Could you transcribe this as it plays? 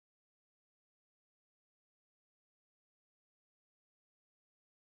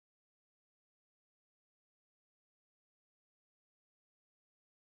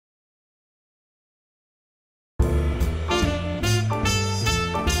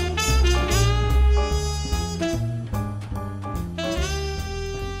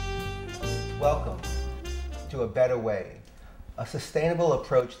to a better way, a sustainable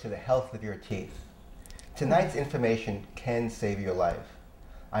approach to the health of your teeth. Tonight's information can save your life.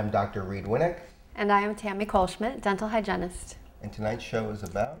 I'm Dr. Reid Winick. And I am Tammy Kohlschmidth, dental hygienist. And tonight's show is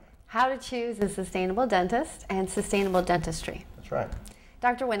about? How to choose a sustainable dentist and sustainable dentistry. That's right.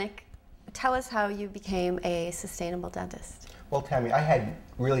 Dr. Winick, tell us how you became a sustainable dentist. Well, Tammy, I had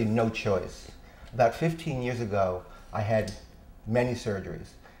really no choice. About 15 years ago, I had many surgeries,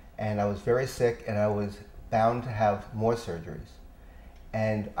 and I was very sick, and I was bound to have more surgeries.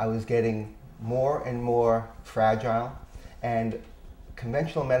 And I was getting more and more fragile, and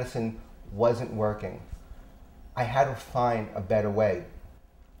conventional medicine wasn't working. I had to find a better way.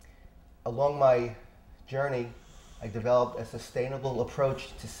 Along my journey, I developed a sustainable approach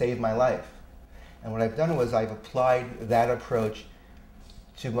to save my life. And what I've done was I've applied that approach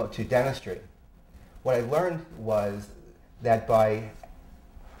to dentistry. What I learned was that by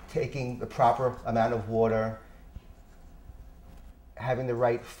taking the proper amount of water, having the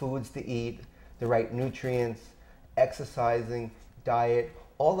right foods to eat, the right nutrients, exercising, diet,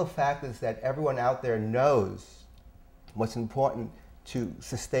 all the factors that everyone out there knows what's important to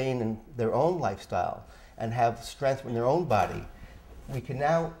sustain in their own lifestyle and have strength in their own body, we can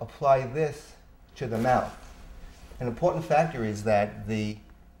now apply this to the mouth. An important factor is that the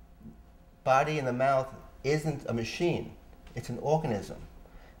body in the mouth isn't a machine, it's an organism,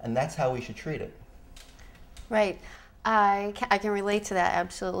 and that's how we should treat it. Right. I can relate to that,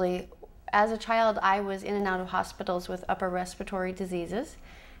 absolutely. As a child, I was in and out of hospitals with upper respiratory diseases,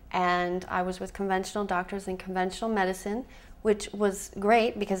 and I was with conventional doctors in conventional medicine, which was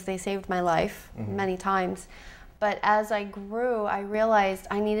great because they saved my life many times. But as I grew, I realized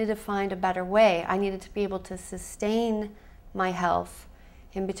I needed to find a better way. I needed to be able to sustain my health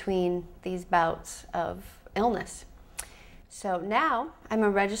in between these bouts of illness. So now I'm a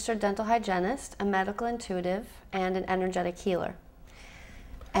registered dental hygienist, a medical intuitive, and an energetic healer.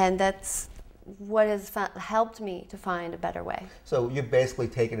 And that's what has helped me to find a better way. So you've basically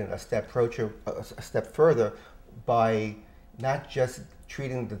taken it a step further by not just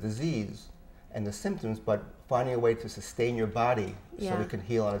treating the disease and the symptoms, but finding a way to sustain your body so it can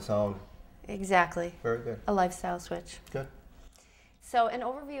heal on its own. Exactly. Very good. A lifestyle switch. Good. So an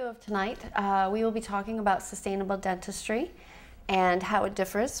overview of tonight, we will be talking about sustainable dentistry and how it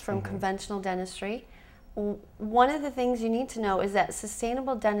differs from conventional dentistry. One of the things you need to know is that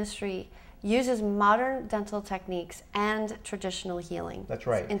sustainable dentistry uses modern dental techniques and traditional healing. That's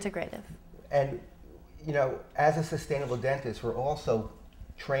right. It's integrative. And, you know, as a sustainable dentist, we're also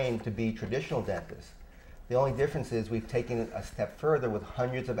trained to be traditional dentists. The only difference is we've taken it a step further with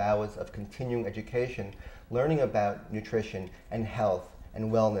hundreds of hours of continuing education, learning about nutrition and health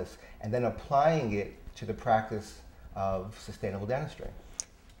and wellness, and then applying it to the practice of sustainable dentistry.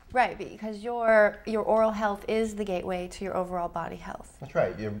 Right, because your oral health is the gateway to your overall body health. That's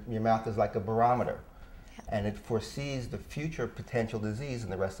right. Your mouth is like a barometer, and it foresees the future potential disease in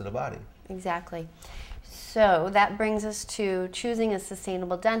the rest of the body. Exactly. So that brings us to choosing a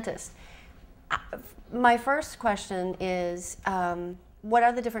sustainable dentist. My first question is, what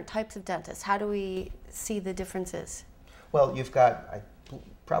are the different types of dentists? How do we see the differences? Well, you've got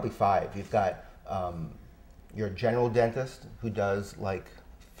probably 5. You've got your general dentist who does like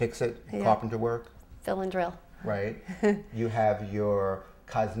fix-it, carpenter work. Fill and drill. Right. You have your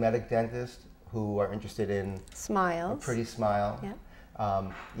cosmetic dentist who are interested in smiles, a pretty smile.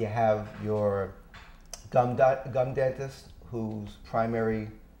 Yeah. You have your gum dentist whose primary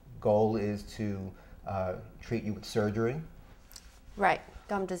goal is to treat you with surgery. Right,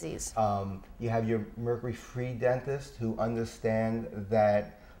 gum disease. You have your mercury-free dentist who understand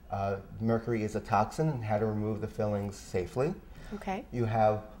that mercury is a toxin and how to remove the fillings safely. Okay. You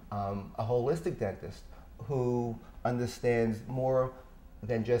have a holistic dentist who understands more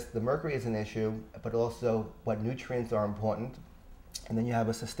than just the mercury is an issue, but also what nutrients are important. And then you have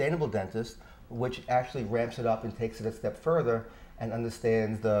a sustainable dentist, which actually ramps it up and takes it a step further and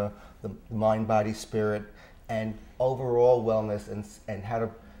understands the mind, body, spirit, and overall wellness and how to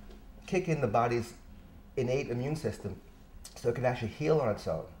kick in the body's innate immune system so it can actually heal on its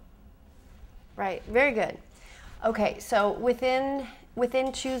own. Right, very good. Okay, so within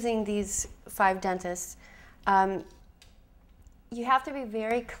choosing these 5 dentists, you have to be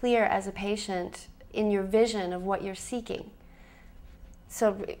very clear as a patient in your vision of what you're seeking.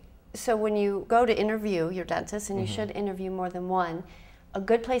 So when you go to interview your dentist, and you should interview more than one, a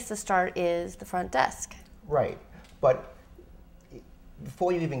good place to start is the front desk. Right, but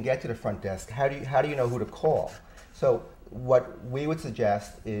before you even get to the front desk, how do you know who to call? So what we would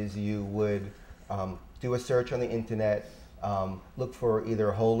suggest is you would do a search on the internet, look for either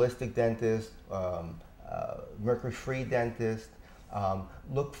a holistic dentist, mercury-free dentist.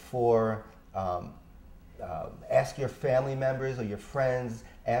 Look for, ask your family members or your friends,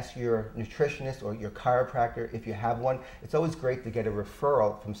 ask your nutritionist or your chiropractor if you have one. It's always great to get a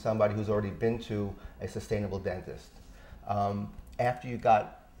referral from somebody who's already been to a sustainable dentist. After you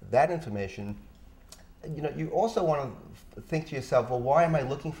got that information, you also want to think to yourself, well, why am I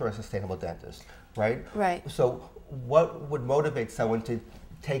looking for a sustainable dentist, right? Right. So what would motivate someone to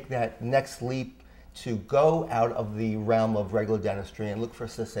take that next leap to go out of the realm of regular dentistry and look for a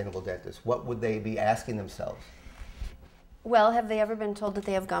sustainable dentist? What would they be asking themselves? Well, have they ever been told that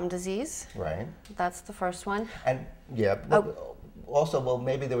they have gum disease? Right. That's the first one. And yeah, also, well,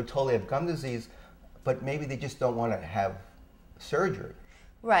 maybe they were told they have gum disease, but maybe they just don't want to have surgery.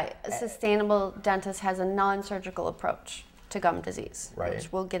 Right. A sustainable dentist has a non-surgical approach to gum disease, right,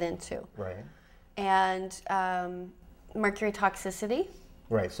 which we'll get into. Right. And mercury toxicity.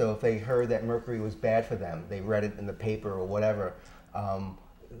 Right. So if they heard that mercury was bad for them, they read it in the paper or whatever,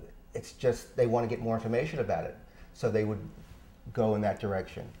 it's just they want to get more information about it. So they would go in that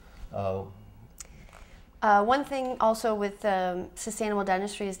direction. One thing also with sustainable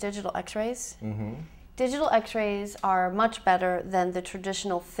dentistry is digital x-rays. Mm-hmm. Digital x-rays are much better than the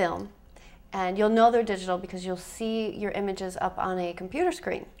traditional film. And you'll know they're digital because you'll see your images up on a computer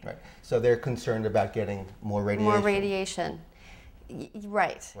screen. Right. So they're concerned about getting more radiation. More radiation.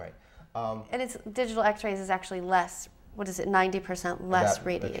 Right. Right. And it's digital x-rays is actually less, what is it, 90% less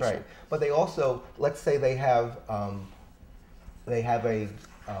radiation. That's right. But they also, let's say they have a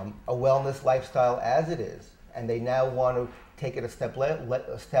wellness lifestyle as it is, and they now want to take it a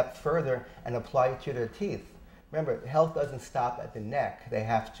step further and apply it to their teeth. Remember, health doesn't stop at the neck. They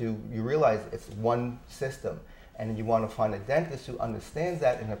have to, you realize it's one system, and you want to find a dentist who understands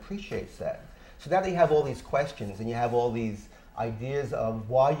that and appreciates that. So now that you have all these questions and you have all these ideas of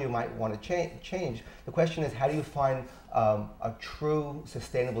why you might want to change, the question is, how do you find a true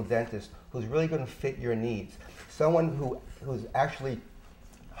sustainable dentist who's really going to fit your needs? Someone who's actually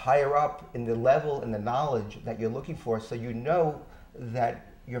higher up in the level and the knowledge that you're looking for, so you know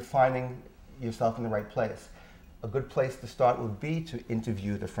that you're finding yourself in the right place. A good place to start would be to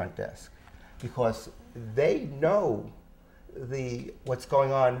interview the front desk, because they know what's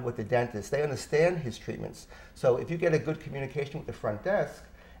going on with the dentist. They understand his treatments. So if you get a good communication with the front desk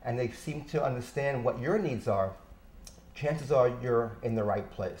and they seem to understand what your needs are, chances are you're in the right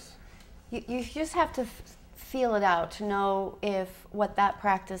place. You just have to feel it out to know if what that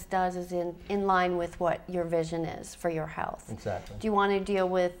practice does is in line with what your vision is for your health. Exactly. Do you want to deal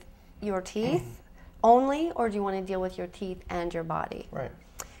with your teeth only, or do you want to deal with your teeth and your body? Right.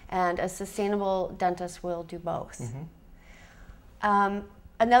 And a sustainable dentist will do both. Mm-hmm.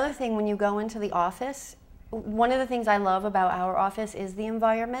 Another thing, when you go into the office, one of the things I love about our office is the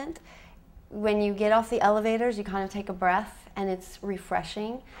environment. When you get off the elevators, you kind of take a breath, and it's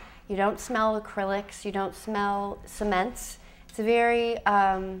refreshing. You don't smell acrylics, you don't smell cements. It's a very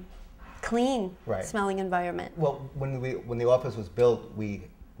clean smelling environment. Well, when the office was built, we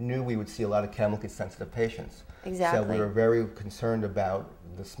knew we would see a lot of chemically sensitive patients. Exactly. So we were very concerned about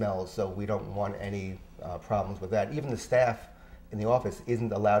the smells, so we don't want any problems with that. Even the staff in the office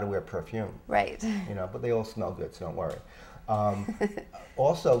isn't allowed to wear perfume. Right. But they all smell good, so don't worry.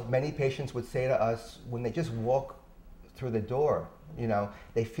 Also, many patients would say to us, when they just walk through the door,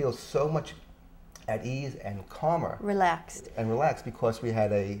 they feel so much at ease and calmer. Relaxed. And relaxed, because we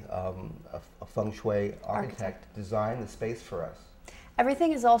had a feng shui architect design the space for us.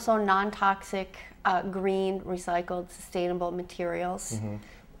 Everything is also non-toxic, green, recycled, sustainable materials. Mm-hmm.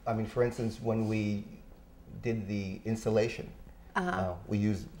 I mean, for instance, when we did the installation, we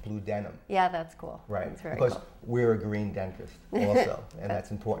used blue denim. Yeah, that's cool. Right, that's very because cool. We're a green dentist also, and that's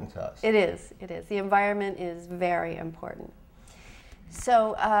important to us. It is. The environment is very important.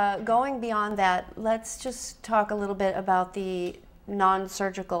 So going beyond that, let's just talk a little bit about the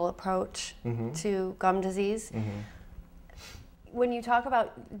non-surgical approach to gum disease. Mm-hmm. When you talk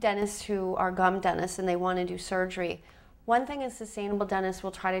about dentists who are gum dentists and they want to do surgery, one thing a sustainable dentist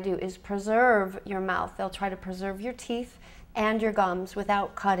will try to do is preserve your mouth. They'll try to preserve your teeth and your gums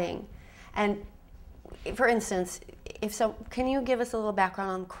without cutting. And for instance, can you give us a little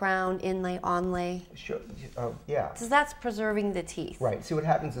background on crown, inlay, onlay? Sure. Yeah. So that's preserving the teeth. Right. See, what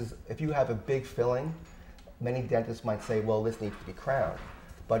happens is, if you have a big filling, many dentists might say, well, this needs to be crowned.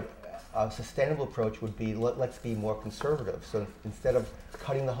 But a sustainable approach would be, let's be more conservative. So instead of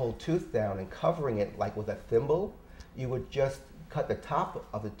cutting the whole tooth down and covering it like with a thimble, you would just cut the top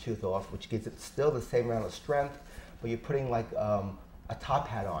of the tooth off, which gives it still the same amount of strength, but you're putting like a top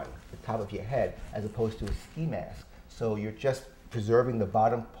hat on the top of your head as opposed to a ski mask. So you're just preserving the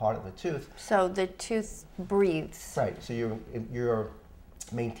bottom part of the tooth. So the tooth breathes. Right. So you're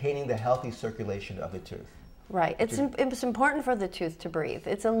maintaining the healthy circulation of the tooth. Right. It's important for the tooth to breathe.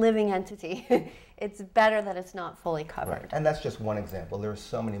 It's a living entity. It's better that it's not fully covered. Right. And that's just one example. There are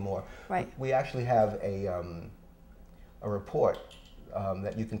so many more. Right. We actually have a report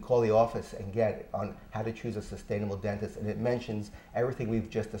that you can call the office and get on how to choose a sustainable dentist, and it mentions everything we've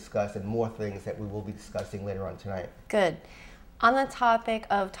just discussed and more things that we will be discussing later on tonight. Good. On the topic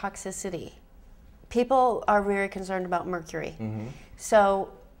of toxicity, people are very concerned about mercury. Mm-hmm. So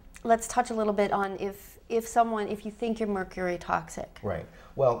let's touch a little bit on if you think you're mercury toxic. Right.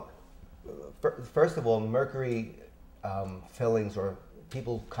 Well, first of all, mercury fillings, or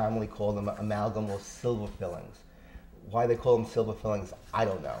people commonly call them amalgam or silver fillings. Why they call them silver fillings, I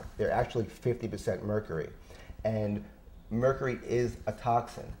don't know. They're actually 50% mercury. And mercury is a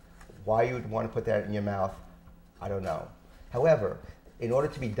toxin. Why you would want to put that in your mouth, I don't know. However, in order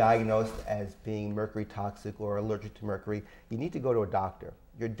to be diagnosed as being mercury toxic or allergic to mercury, you need to go to a doctor.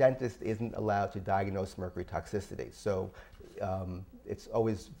 Your dentist isn't allowed to diagnose mercury toxicity. So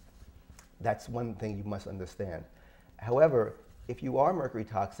that's one thing you must understand. However, if you are mercury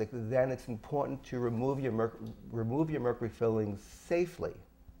toxic, then it's important to remove your mercury fillings safely.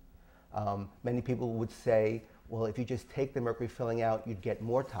 Many people would say, well, if you just take the mercury filling out, you'd get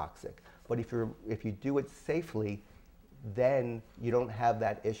more toxic. But if you do it safely, then you don't have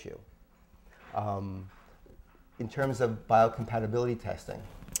that issue. In terms of biocompatibility testing,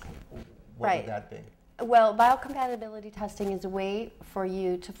 what would that be? Well, biocompatibility testing is a way for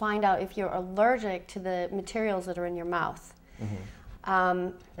you to find out if you're allergic to the materials that are in your mouth. Mm-hmm.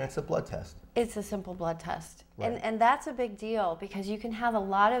 And it's a blood test. It's a simple blood test. Right. And that's a big deal because you can have a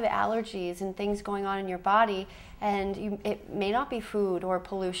lot of allergies and things going on in your body, and it may not be food or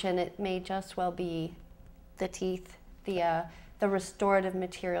pollution, it may just well be the teeth, the restorative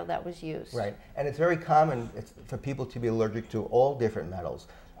material that was used. Right, and it's very common for people to be allergic to all different metals.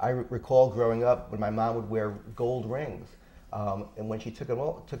 I recall growing up when my mom would wear gold rings, and when she took it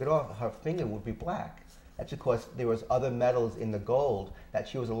off, her finger would be black. That's because there was other metals in the gold that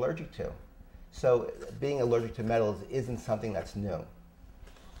she was allergic to. So being allergic to metals isn't something that's new.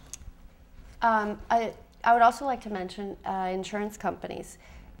 I would also like to mention insurance companies.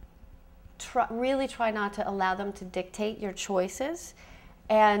 Really try not to allow them to dictate your choices,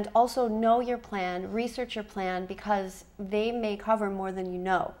 and also know your plan, research your plan, because they may cover more than you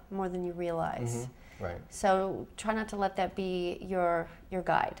know, more than you realize. Mm-hmm. Right. So try not to let that be your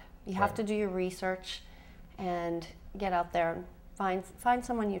guide. You have to do your research and get out there and find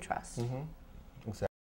someone you trust. Mm-hmm.